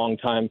 obviously a long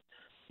time,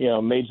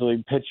 major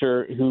league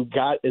pitcher who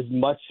got as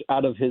much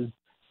out of his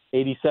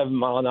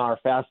 87-mile-an-hour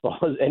fastball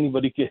as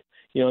anybody could,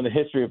 in the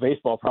history of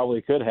baseball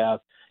probably could have.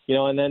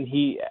 And then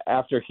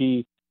after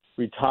he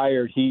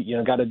retired, he,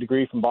 got a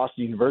degree from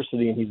Boston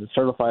University, and he's a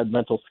certified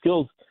mental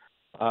skills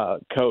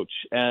coach.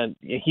 And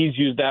he's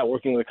used that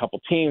working with a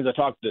couple teams. I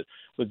talked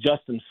with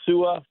Justin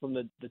Sua from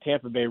the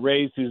Tampa Bay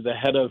Rays, who's the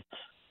head of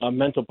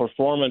mental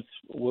performance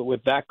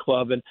with that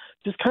club, and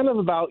just kind of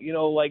about,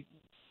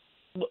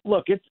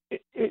 look,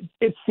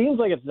 it seems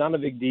like it's not a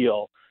big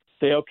deal.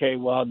 Say, okay,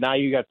 well, now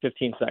you got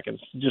 15 seconds.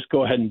 Just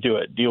go ahead and do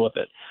it. Deal with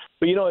it.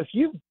 But, if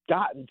you've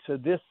gotten to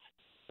the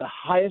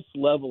highest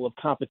level of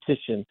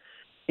competition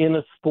in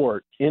a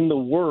sport, in the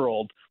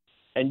world,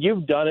 and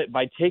you've done it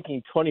by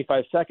taking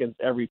 25 seconds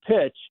every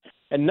pitch,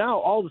 and now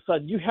all of a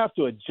sudden you have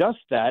to adjust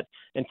that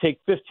and take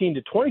 15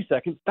 to 20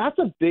 seconds, that's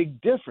a big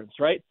difference,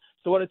 right?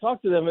 So what I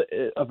talked to them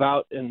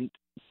about and,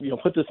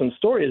 put this in the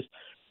story is,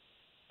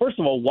 first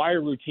of all, why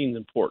are routines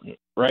important,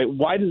 right?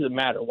 Why does it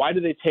matter? Why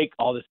do they take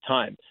all this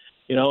time?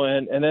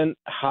 And then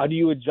how do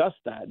you adjust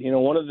that?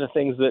 One of the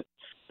things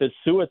that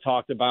Sua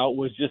talked about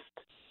was just,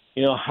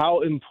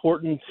 how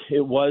important it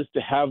was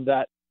to have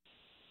that.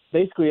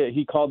 Basically,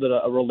 he called it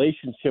a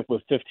relationship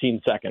with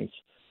 15 seconds,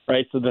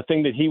 right? So the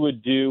thing that he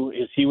would do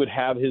is he would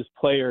have his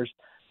players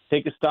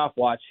take a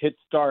stopwatch, hit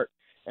start,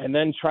 and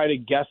then try to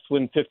guess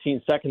when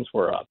 15 seconds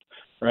were up,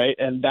 right?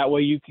 And that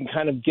way you can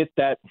kind of get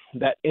that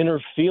inner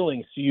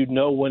feeling so you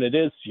know when it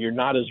is, so you're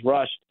not as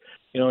rushed.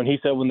 And he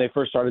said when they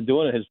first started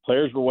doing it, his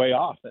players were way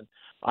off. And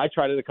I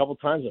tried it a couple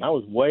of times, and I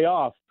was way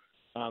off.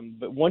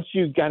 But once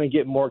you kind of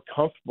get more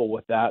comfortable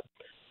with that,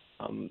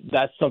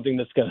 that's something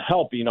that's going to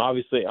help.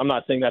 Obviously, I'm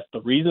not saying that's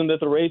the reason that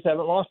the Rays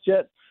haven't lost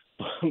yet,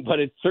 but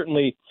it's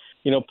certainly,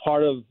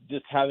 part of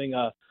just having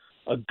a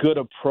good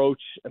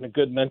approach and a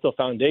good mental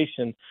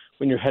foundation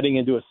when you're heading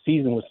into a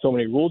season with so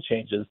many rule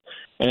changes.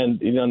 And,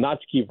 not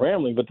to keep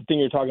rambling, but the thing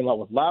you're talking about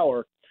with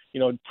Lauer,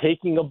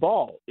 taking a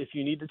ball, if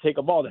you need to take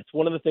a ball, that's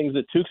one of the things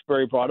that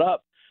Tewksbury brought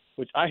up,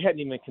 which I hadn't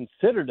even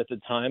considered at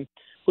the time,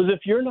 was if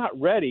you're not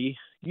ready,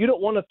 you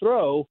don't want to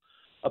throw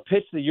a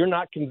pitch that you're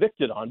not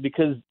convicted on,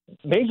 because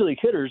major league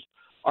hitters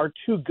are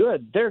too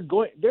good. They're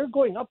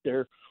going up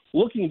there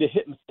looking to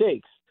hit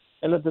mistakes.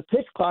 And if the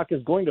pitch clock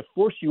is going to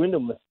force you into a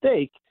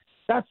mistake,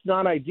 that's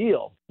not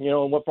ideal.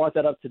 And what brought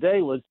that up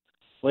today was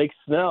Blake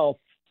Snell,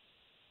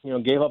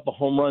 gave up a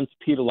home run to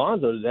Pete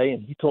Alonso today,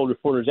 and he told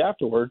reporters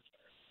afterwards,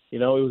 it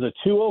was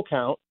a 2-0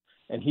 count,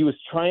 and he was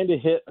trying to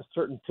hit a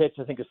certain pitch,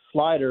 I think a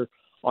slider,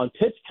 on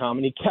PitchCom,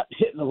 and he kept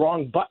hitting the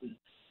wrong button.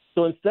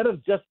 So instead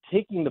of just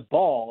taking the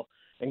ball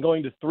and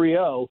going to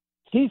 3-0,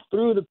 he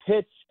threw the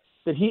pitch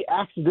that he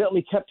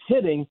accidentally kept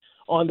hitting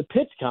on the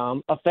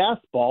PitchCom, a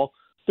fastball,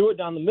 threw it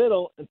down the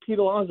middle, and Pete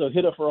Alonso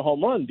hit it for a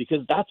home run, because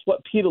that's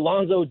what Pete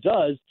Alonso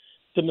does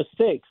to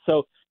mistakes.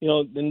 So,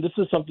 and this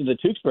is something that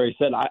Tewksbury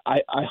said,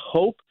 I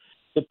hope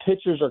the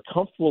pitchers are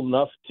comfortable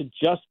enough to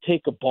just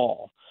take a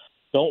ball.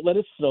 Don't let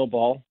it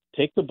snowball.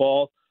 Take the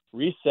ball,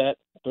 reset,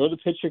 throw the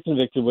pitch you're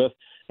convicted with,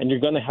 and you're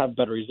going to have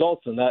better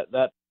results. And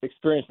that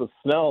experience with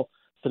Snell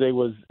today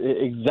was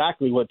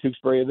exactly what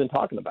Tewksbury had been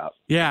talking about.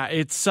 Yeah,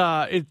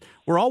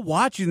 we're all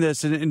watching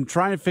this and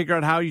trying to figure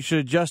out how you should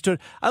adjust to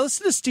it. I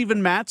listened to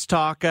Steven Matt's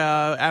talk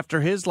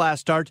after his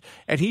last start,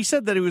 and he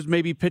said that he was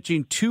maybe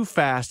pitching too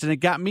fast, and it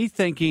got me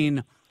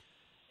thinking,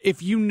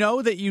 if you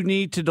know that you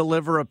need to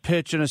deliver a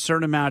pitch in a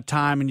certain amount of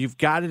time and you've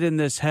got it in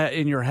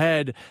your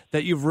head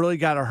that you've really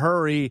got to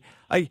hurry,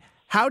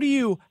 how do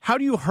you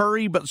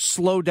hurry but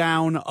slow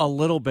down a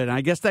little bit? And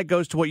I guess that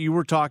goes to what you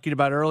were talking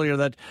about earlier,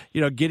 that,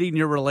 getting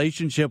your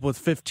relationship with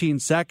 15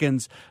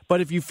 seconds.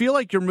 But if you feel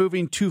like you're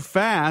moving too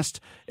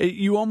fast,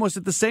 you almost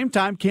at the same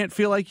time can't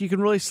feel like you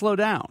can really slow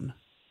down.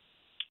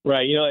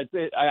 Right.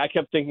 I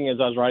kept thinking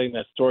as I was writing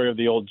that story of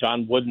the old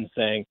John Wooden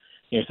saying,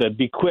 he said,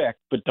 be quick,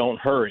 but don't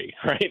hurry,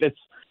 right? It's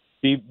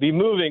be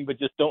moving, but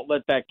just don't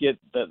let that get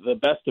the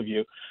best of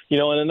you.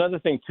 And another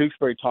thing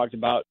Tewksbury talked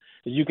about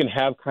is you can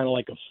have kind of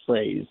like a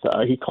phrase.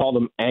 He called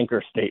them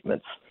anchor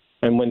statements.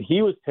 And when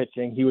he was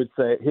pitching, he would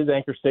say his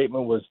anchor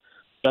statement was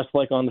just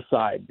like on the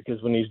side,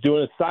 because when he's doing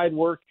his side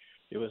work,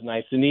 it was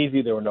nice and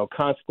easy. There were no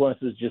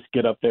consequences. Just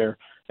get up there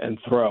and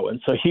throw.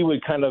 And so he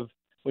would kind of,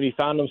 when he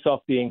found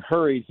himself being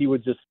hurried, he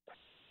would just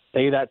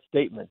say that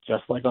statement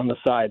just like on the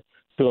side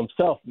to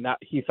himself. And that,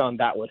 he found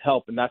that would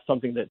help. And that's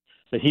something that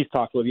he's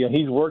talked with.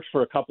 He's worked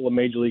for a couple of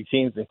major league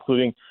teams,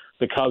 including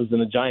the Cubs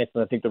and the Giants,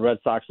 and I think the Red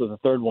Sox was the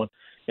third one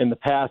in the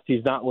past.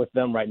 He's not with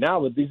them right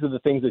now, but these are the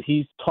things that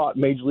he's taught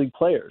major league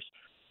players,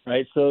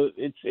 right? So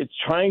it's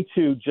trying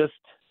to just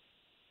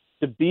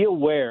to be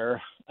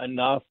aware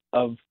enough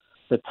of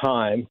the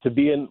time, to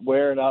be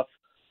aware enough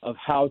of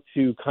how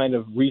to kind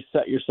of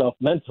reset yourself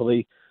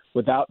mentally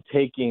without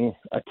taking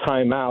a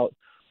timeout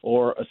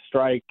or a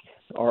strike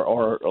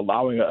or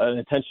allowing an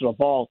intentional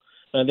ball.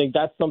 And I think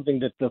that's something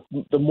that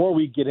the more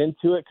we get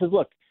into it, because,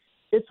 look,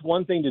 it's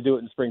one thing to do it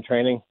in spring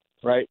training,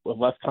 right, with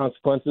less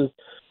consequences.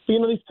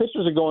 But, these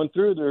pitchers are going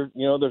through their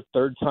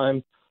third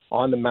time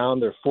on the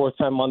mound, their fourth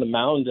time on the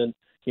mound, and,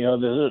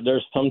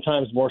 there's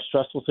sometimes more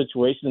stressful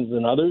situations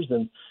than others.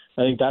 And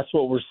I think that's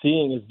what we're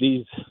seeing is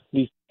these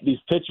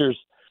pitchers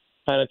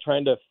kind of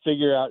trying to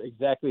figure out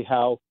exactly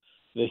how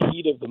the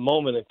heat of the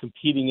moment and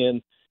competing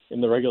in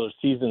the regular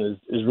season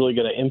is really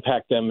going to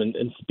impact them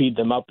and speed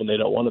them up when they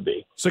don't want to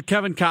be. So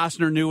Kevin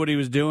Costner knew what he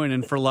was doing,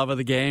 and for love of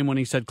the game, when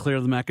he said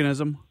clear the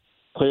mechanism?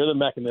 Clear the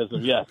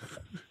mechanism, yes.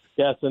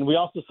 Yes, and we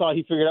also saw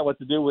he figured out what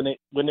to do when it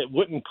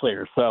wouldn't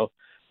clear. So,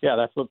 yeah,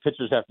 that's what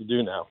pitchers have to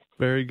do now.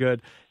 Very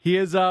good. He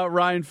is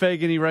Ryan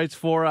Fagan. He writes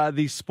for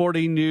the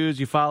Sporting News.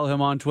 You follow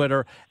him on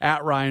Twitter,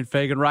 @Ryan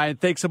Fagan. Ryan,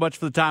 thanks so much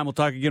for the time. We'll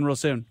talk again real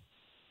soon.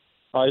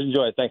 I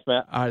enjoy it. Thanks,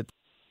 Matt. All right.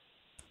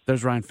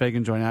 There's Ryan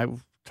Fagan joining. I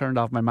turned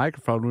off my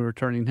microphone. We were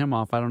turning him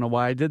off. I don't know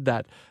why I did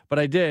that, but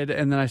I did,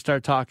 and then I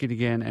started talking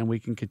again, and we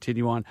can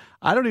continue on.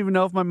 I don't even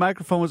know if my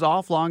microphone was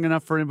off long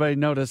enough for anybody to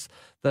notice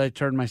that I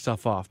turned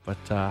myself off,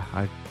 but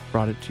I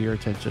brought it to your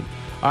attention.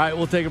 All right,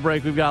 we'll take a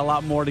break. We've got a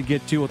lot more to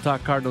get to. We'll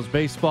talk Cardinals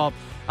baseball.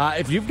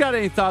 If you've got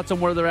any thoughts on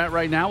where they're at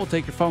right now, we'll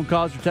take your phone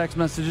calls, your text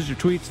messages, your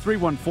tweets,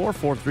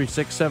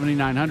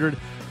 314-436-7900,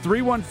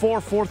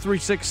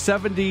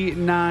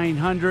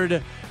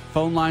 314-436-7900.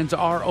 Phone lines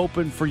are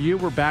open for you.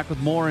 We're back with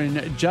more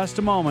in just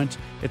a moment.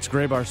 It's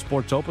Gray Bar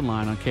Sports Open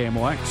Line on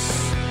KMOX.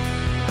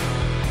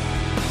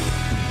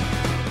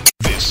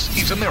 This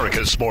is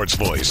America's Sports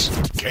Voice,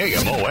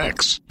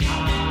 KMOX.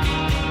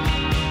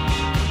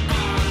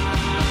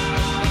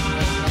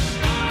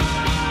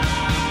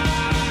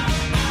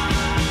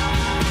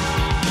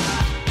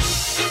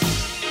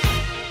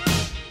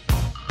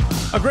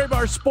 A Gray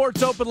Bar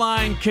Sports Open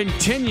Line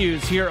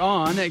continues here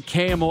on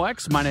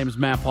KMOX. My name is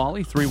Matt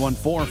Pauley,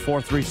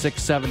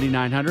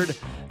 314-436-7900.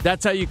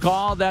 That's how you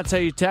call. That's how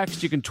you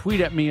text. You can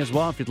tweet at me as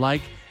well if you'd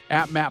like,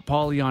 @Matt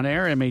Pauley on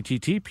air,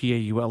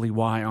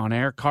 MattPauley on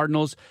air.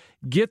 Cardinals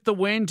get the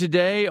win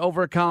today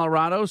over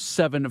Colorado,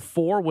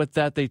 7-4. With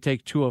that, they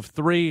take 2 of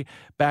 3,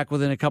 back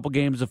within a couple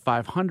games of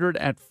 500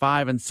 at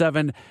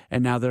 5-7,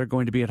 and now they're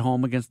going to be at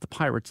home against the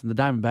Pirates and the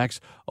Diamondbacks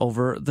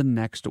over the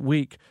next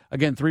week.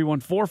 Again,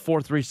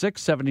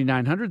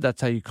 314-436-7900.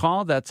 That's how you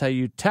call. That's how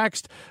you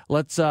text.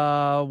 Let's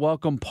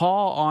welcome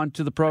Paul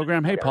onto the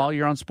program. Hey, Paul,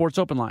 you're on Sports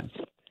Open Line.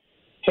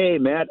 Hey,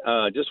 Matt.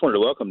 Just wanted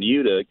to welcome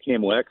you to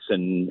KMOX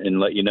and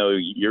let you know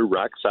you're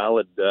rock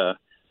solid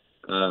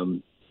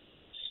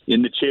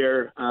in the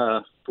chair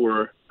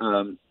for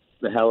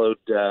the hallowed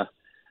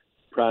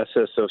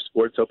process of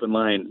Sports Open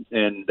Line.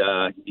 And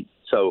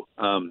so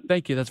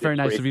thank you. That's very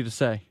nice of you to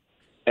say.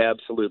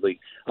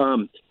 Absolutely.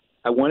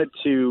 I wanted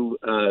to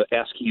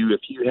ask you if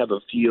you have a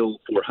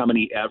feel for how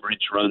many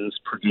average runs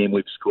per game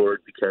we've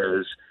scored,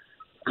 because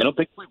I don't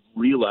think we've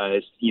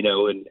realized,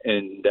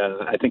 and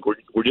I think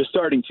we're just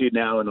starting to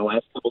now in the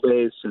last couple of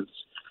days since,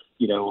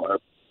 our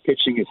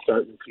pitching is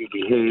starting to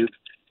behave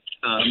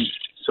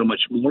so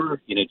much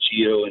more.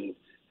 Gio and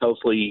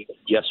Helsley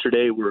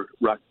yesterday were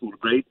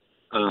great.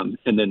 And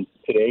then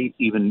today,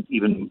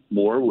 even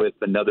more with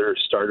another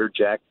starter,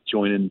 Jack,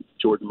 joining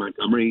Jordan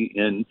Montgomery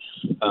in,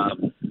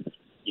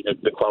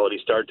 the quality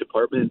start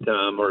department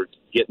or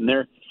getting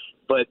there.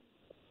 But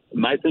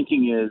my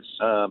thinking is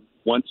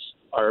once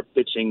our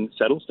pitching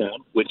settles down,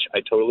 which I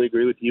totally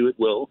agree with you, it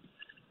will,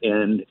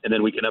 and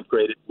then we can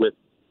upgrade it with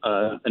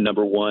a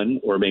number one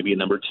or maybe a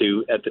number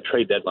two at the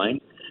trade deadline.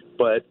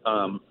 But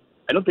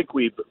I don't think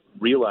we've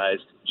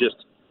realized just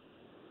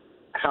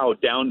how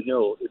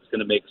downhill it's going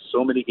to make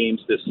so many games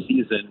this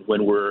season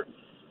when we're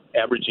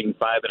averaging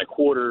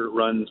 5.25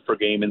 runs per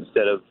game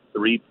instead of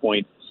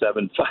 3.75,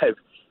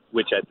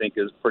 which I think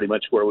is pretty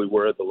much where we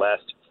were the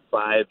last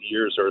 5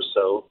 years or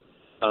so.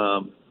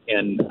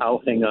 And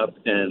I'll hang up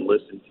and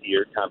listen to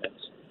your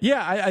comments.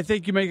 Yeah, I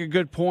think you make a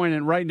good point.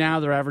 And right now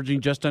they're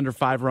averaging just under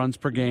 5 runs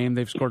per game.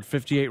 They've scored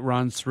 58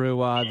 runs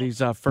through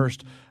these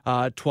first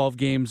 12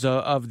 games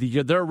of the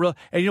year. They're real,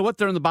 and you know what?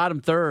 They're in the bottom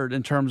third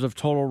in terms of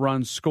total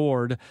runs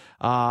scored.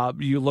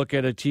 You look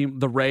at a team,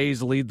 the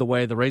Rays lead the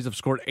way. The Rays have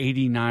scored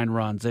 89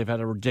 runs. They've had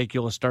a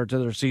ridiculous start to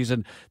their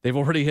season. They've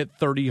already hit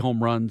 30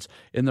 home runs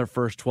in their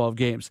first 12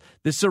 games.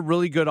 This is a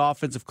really good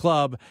offensive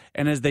club,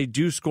 and as they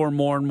do score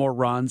more and more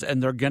runs,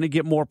 and they're going to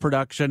get more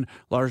production,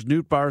 Lars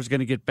Nootbaar is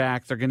going to get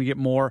back. They're going to get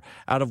more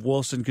out of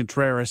Wilson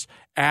Contreras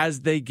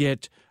as they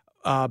get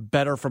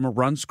better from a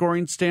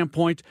run-scoring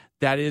standpoint.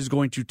 That is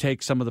going to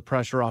take some of the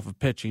pressure off of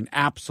pitching.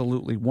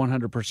 Absolutely,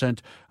 100%,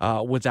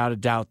 without a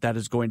doubt, that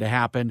is going to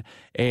happen.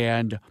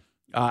 And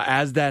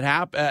as that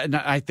happens,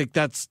 I think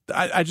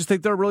I just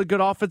think they're a really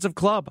good offensive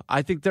club.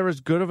 I think they're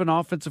as good of an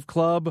offensive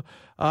club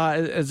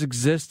as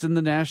exists in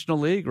the National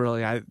League,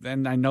 really.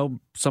 And I know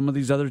some of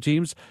these other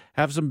teams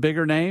have some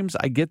bigger names.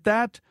 I get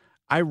that.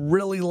 I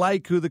really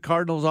like who the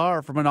Cardinals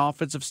are from an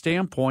offensive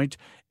standpoint,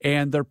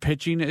 and their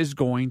pitching is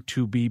going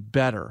to be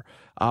better.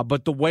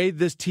 But the way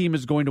this team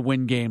is going to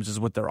win games is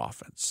with their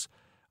offense.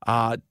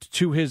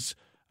 To his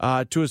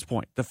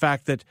point, the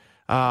fact that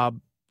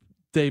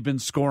they've been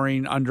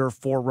scoring under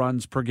 4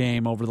 runs per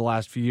game over the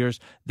last few years,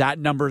 that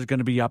number is going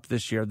to be up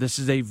this year. This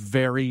is a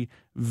very,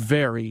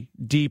 very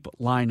deep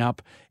lineup,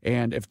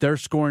 and if they're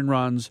scoring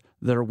runs,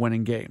 they're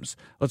winning games.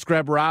 Let's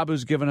grab Rob,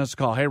 who's giving us a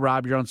call. Hey,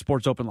 Rob, you're on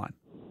Sports Open Line.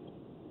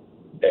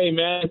 Hey,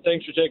 man,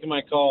 thanks for taking my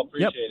call.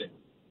 Appreciate it.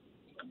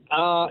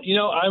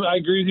 I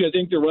agree with you. I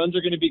think the runs are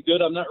going to be good.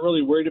 I'm not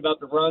really worried about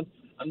the runs.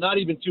 I'm not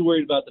even too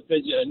worried about the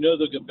pitch. I know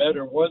they'll get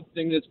better. One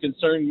thing that's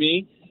concerned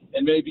me,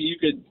 and maybe you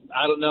could,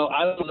 I don't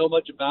know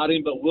much about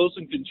him, but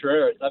Wilson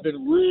Contreras. I've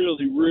been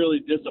really, really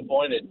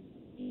disappointed.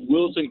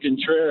 Wilson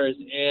Contreras,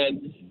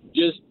 and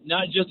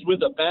not just with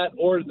the bat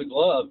or the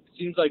glove. It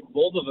seems like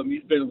both of them,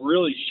 he's been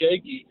really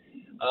shaky.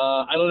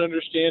 I don't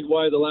understand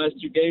why the last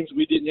 2 games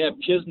we didn't have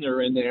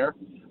Kisner in there.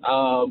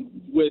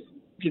 With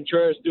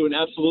Contreras doing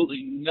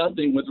absolutely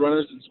nothing with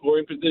runners in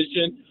scoring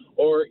position,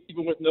 or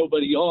even with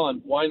nobody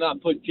on, why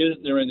not put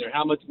Kisner in there?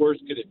 How much worse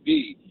could it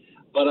be?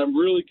 But I'm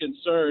really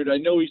concerned. I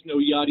know he's no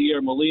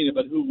Yadier Molina,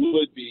 but who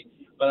would be?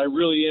 But I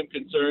really am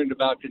concerned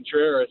about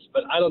Contreras.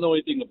 But I don't know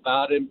anything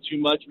about him too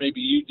much.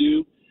 Maybe you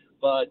do.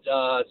 But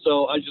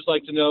so I'd just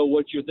like to know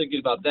what you're thinking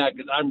about that,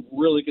 because I'm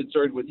really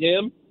concerned with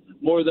him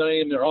more than I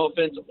am their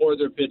offense or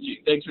their pitching.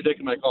 Thanks for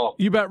taking my call.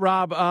 You bet,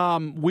 Rob.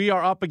 We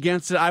are up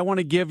against it. I want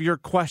to give your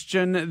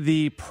question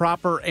the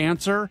proper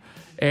answer,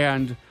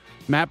 and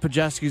Matt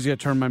Pajeski's going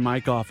to turn my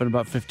mic off in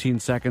about 15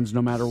 seconds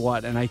no matter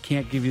what, and I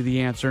can't give you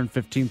the answer in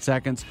 15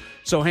 seconds.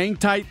 So hang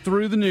tight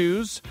through the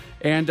news,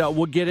 and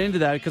we'll get into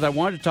that because I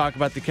wanted to talk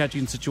about the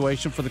catching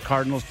situation for the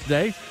Cardinals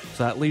today.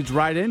 So that leads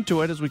right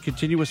into it as we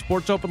continue with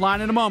Sports Open Line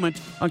in a moment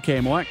on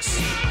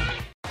KMOX.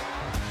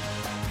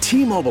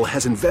 T-Mobile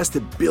has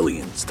invested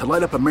billions to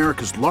light up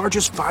America's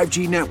largest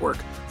 5G network,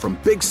 from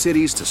big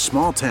cities to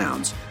small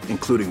towns,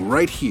 including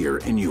right here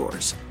in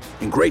yours.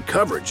 And great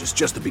coverage is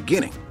just the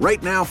beginning.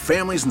 Right now,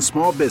 families and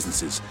small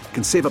businesses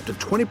can save up to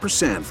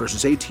 20%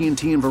 versus AT&T and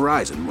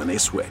Verizon when they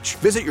switch.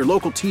 Visit your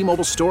local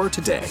T-Mobile store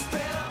today.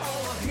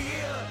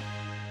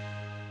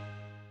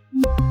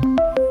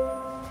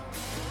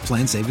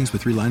 Plan savings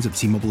with 3 lines of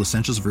T-Mobile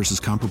Essentials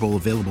versus comparable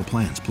available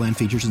plans. Plan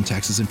features and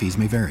taxes and fees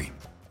may vary.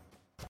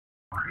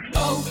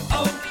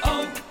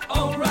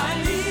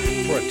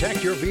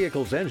 Protect your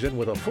vehicle's engine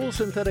with a full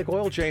synthetic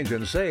oil change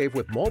and save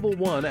with Mobile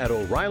One at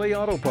O'Reilly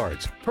Auto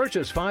Parts.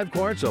 Purchase 5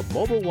 quarts of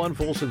Mobile One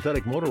full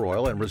synthetic motor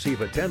oil and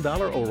receive a $10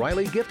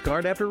 O'Reilly gift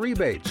card after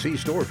rebate. See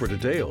store for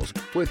details.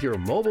 With your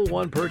Mobile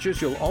One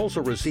purchase, you'll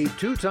also receive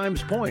 2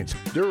 times points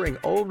during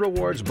O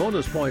Rewards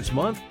Bonus Points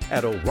Month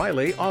at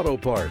O'Reilly Auto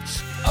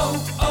Parts.